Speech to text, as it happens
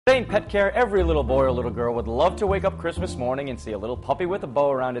Today in Pet Care, every little boy or little girl would love to wake up Christmas morning and see a little puppy with a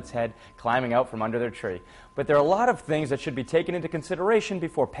bow around its head climbing out from under their tree. But there are a lot of things that should be taken into consideration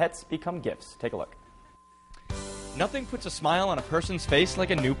before pets become gifts. Take a look. Nothing puts a smile on a person's face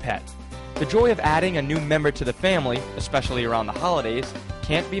like a new pet. The joy of adding a new member to the family, especially around the holidays,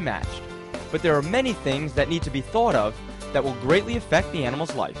 can't be matched. But there are many things that need to be thought of that will greatly affect the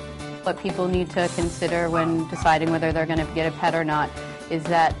animal's life. What people need to consider when deciding whether they're going to get a pet or not is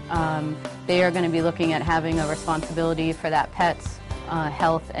that they are going to be looking at having a responsibility for that pet's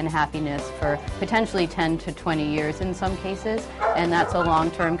health and happiness for potentially 10 to 20 years in some cases, and that's a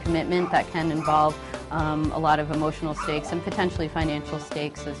long-term commitment that can involve a lot of emotional stakes and potentially financial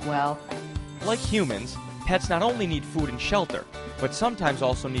stakes as well. Like humans, pets not only need food and shelter, but sometimes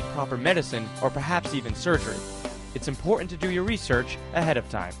also need proper medicine or perhaps even surgery. It's important to do your research ahead of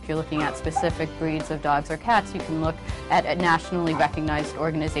time. If you're looking at specific breeds of dogs or cats, you can look at nationally recognized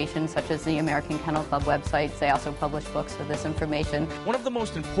organizations such as the American Kennel Club websites. They also publish books with this information. One of the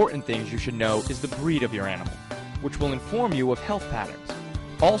most important things you should know is the breed of your animal, which will inform you of health patterns.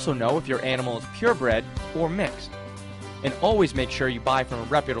 Also know if your animal is purebred or mixed. And always make sure you buy from a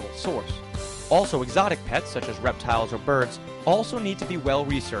reputable source. Also, exotic pets such as reptiles or birds also need to be well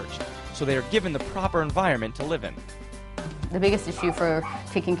researched, so they are given the proper environment to live in. The biggest issue for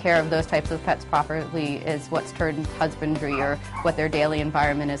taking care of those types of pets properly is what's termed husbandry, or what their daily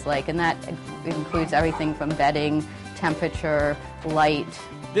environment is like, and that includes everything from bedding, temperature, light.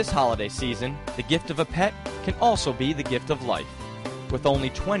 This holiday season, the gift of a pet can also be the gift of life. With only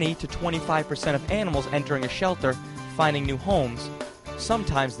 20 to 25% of animals entering a shelter finding new homes,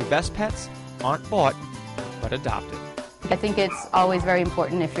 sometimes the best pets aren't bought, but adopted. I think it's always very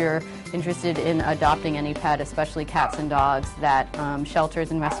important, if you're interested in adopting any pet, especially cats and dogs, that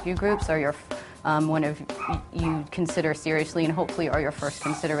shelters and rescue groups are your one of you consider seriously and hopefully are your first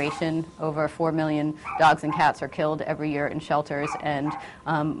consideration. Over 4 million dogs and cats are killed every year in shelters, and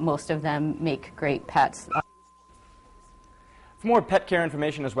most of them make great pets. For more pet care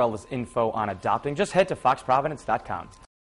information as well as info on adopting, just head to foxprovidence.com.